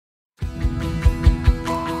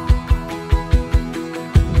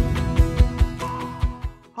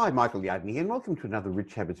Hi, Michael Yardney here, and welcome to another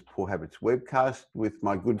Rich Habits, Poor Habits webcast with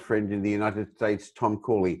my good friend in the United States, Tom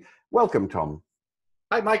Corley. Welcome, Tom.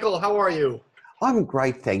 Hi, Michael. How are you? I'm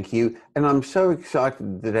great, thank you. And I'm so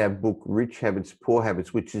excited that our book, Rich Habits, Poor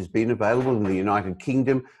Habits, which has been available in the United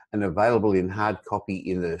Kingdom and available in hard copy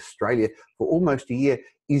in Australia for almost a year,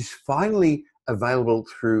 is finally available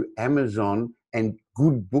through Amazon and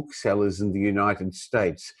good booksellers in the United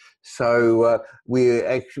States. So we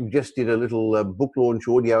actually just did a little book launch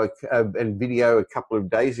audio and video a couple of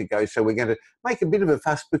days ago. So we're going to make a bit of a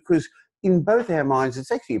fuss because in both our minds,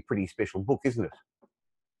 it's actually a pretty special book, isn't it?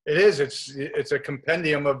 It is. It's a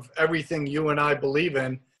compendium of everything you and I believe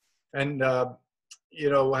in, and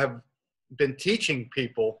have been teaching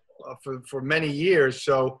people for many years.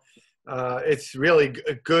 So it's really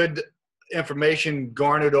good information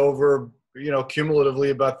garnered over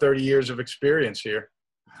cumulatively about 30 years of experience here.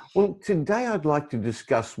 Well, today I'd like to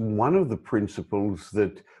discuss one of the principles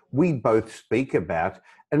that we both speak about,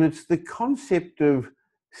 and it's the concept of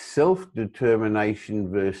self-determination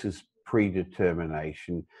versus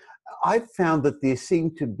predetermination. I've found that there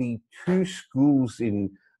seem to be two schools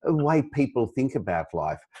in the way people think about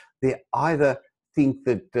life. They either think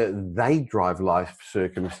that they drive life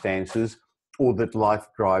circumstances or that life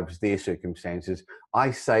drives their circumstances.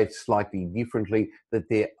 I say it slightly differently, that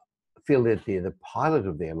they feel that they're the pilot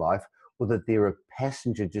of their life or that they're a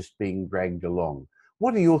passenger just being dragged along.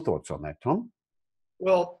 What are your thoughts on that, Tom?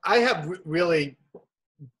 Well, I have really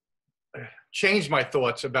changed my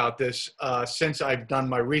thoughts about this since I've done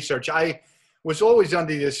my research. I was always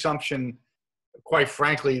under the assumption, quite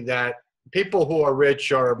frankly, that people who are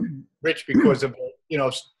rich because of,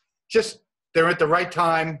 just they're at the right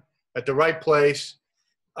time, at the right place.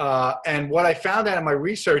 And what I found out in my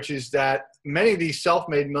research is that many of these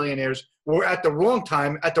self-made millionaires were at the wrong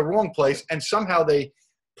time, at the wrong place, and somehow they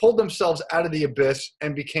pulled themselves out of the abyss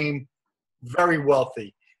and became very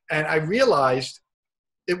wealthy. And I realized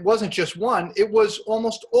it wasn't just one, it was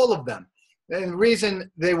almost all of them. And the reason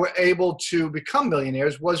they were able to become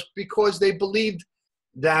millionaires was because they believed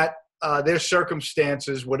that their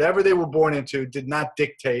circumstances, whatever they were born into, did not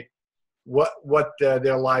dictate what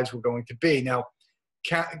their lives were going to be. Now,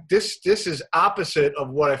 this is opposite of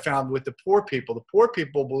what I found with the poor people. The poor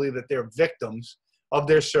people believe that they're victims of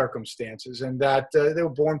their circumstances and that they were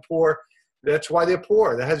born poor. That's why they're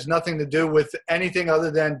poor. That has nothing to do with anything other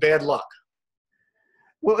than bad luck.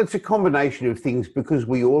 Well, it's a combination of things because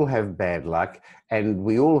we all have bad luck and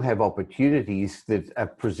we all have opportunities that are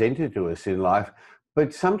presented to us in life,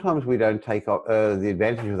 but sometimes we don't take the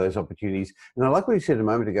advantage of those opportunities. And I like what you said a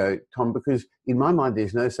moment ago, Tom, because in my mind,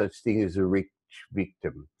 there's no such thing as a rich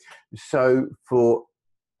victim. So for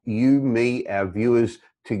you, me, our viewers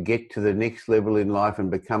to get to the next level in life and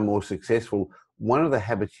become more successful, one of the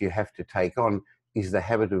habits you have to take on is the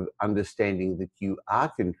habit of understanding that you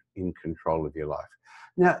are in control of your life.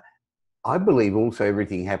 Now, I believe also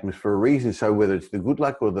everything happens for a reason. So whether it's the good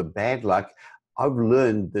luck or the bad luck, I've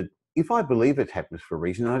learned that if I believe it happens for a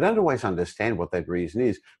reason, and I don't always understand what that reason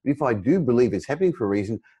is, but if I do believe it's happening for a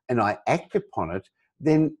reason and I act upon it,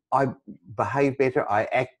 then I behave better, I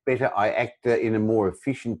act in a more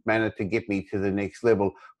efficient manner to get me to the next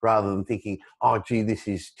level rather than thinking, oh, gee, this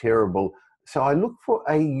is terrible. So I look for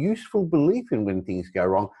a useful belief in when things go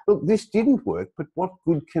wrong. Look, this didn't work, but what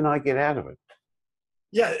good can I get out of it?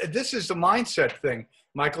 Yeah, this is the mindset thing,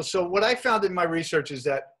 Michael. So what I found in my research is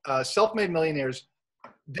that self-made millionaires,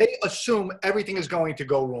 they assume everything is going to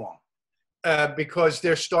go wrong because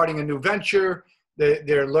they're starting a new venture,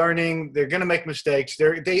 they're learning, they're going to make mistakes.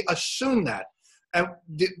 They assume that.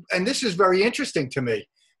 And this is very interesting to me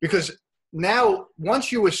because now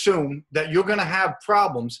once you assume that you're going to have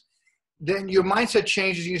problems, then your mindset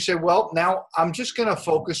changes and you say, well, now I'm just going to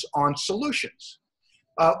focus on solutions.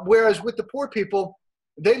 Whereas with the poor people,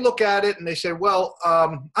 they look at it and they say, well,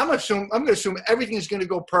 I'm going to assume everything is going to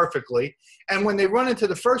go perfectly. And when they run into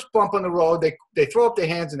the first bump on the road, they throw up their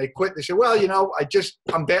hands and they quit. They say, well,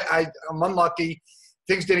 I'm unlucky.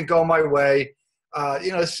 Things didn't go my way.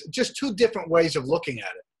 It's just two different ways of looking at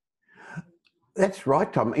it. That's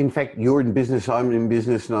right, Tom. In fact, you're in business, I'm in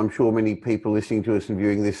business, and I'm sure many people listening to us and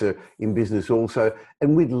viewing this are in business also.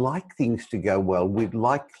 And we'd like things to go well. We'd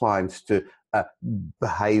like clients to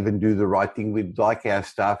behave and do the right thing. We'd like our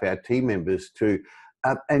staff, our team members to.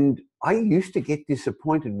 And I used to get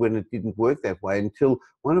disappointed when it didn't work that way until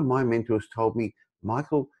one of my mentors told me,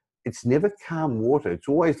 Michael, it's never calm water. It's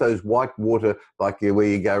always those white water, like where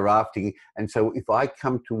you go rafting. And so if I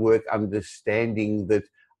come to work understanding that,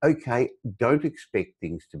 okay, don't expect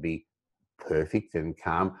things to be perfect and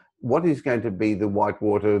calm. What is going to be the white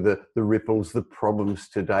water, the ripples, the problems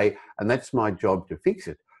today? And that's my job to fix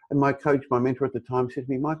it. And my coach, my mentor at the time said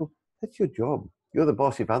to me, Michael, that's your job. You're the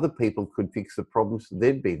boss. If other people could fix the problems,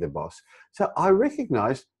 they'd be the boss. So I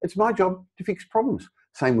recognized it's my job to fix problems.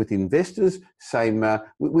 Same with investors, same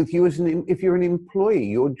with you if you're an employee,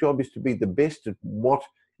 your job is to be the best at what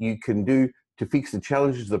you can do to fix the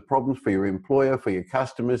challenges, the problems for your employer, for your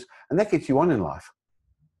customers, and that gets you on in life.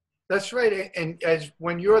 That's right. And as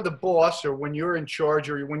when you're the boss, or when you're in charge,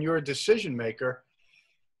 or when you're a decision maker,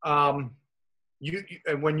 and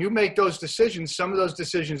when you make those decisions, some of those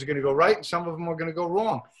decisions are going to go right and some of them are going to go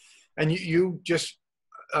wrong. And you just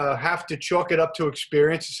have to chalk it up to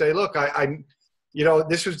experience and say, look,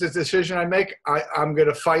 this was the decision I make. I'm going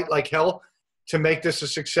to fight like hell to make this a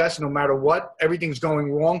success no matter what. Everything's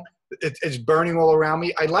going wrong. It's burning all around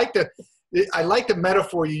me. I like the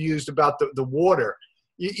metaphor you used about the water.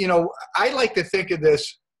 I like to think of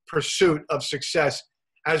this pursuit of success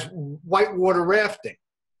as whitewater rafting.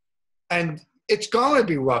 And it's going to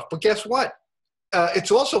be rough, but guess what?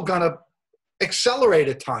 It's also going to accelerate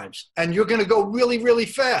at times, and you're going to go really, really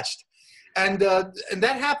fast. And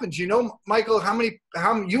that happens. Michael,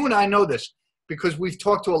 how you and I know this because we've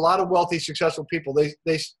talked to a lot of wealthy, successful people.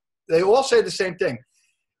 They all say the same thing.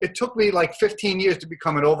 It took me like 15 years to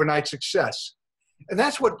become an overnight success. And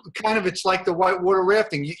that's what it's like the whitewater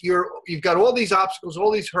rafting. You've got all these obstacles,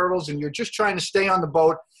 all these hurdles, and you're just trying to stay on the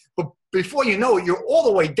boat. But before you know it, you're all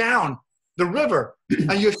the way down the river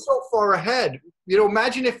and you're so far ahead.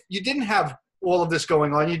 Imagine if you didn't have all of this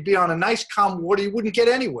going on, you'd be on a nice calm water. You wouldn't get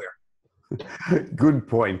anywhere. Good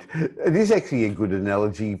point. It is actually a good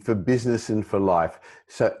analogy for business and for life.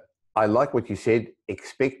 So I like what you said.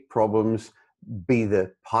 Expect problems, be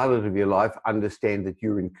the pilot of your life, understand that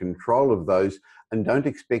you're in control of those, and don't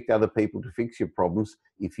expect other people to fix your problems.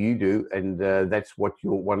 If you do, and that's what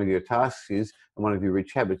one of your tasks is, and one of your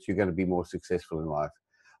rich habits, you're going to be more successful in life.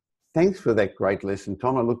 Thanks for that great lesson,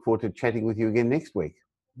 Tom. I look forward to chatting with you again next week.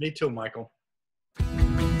 Me too, Michael.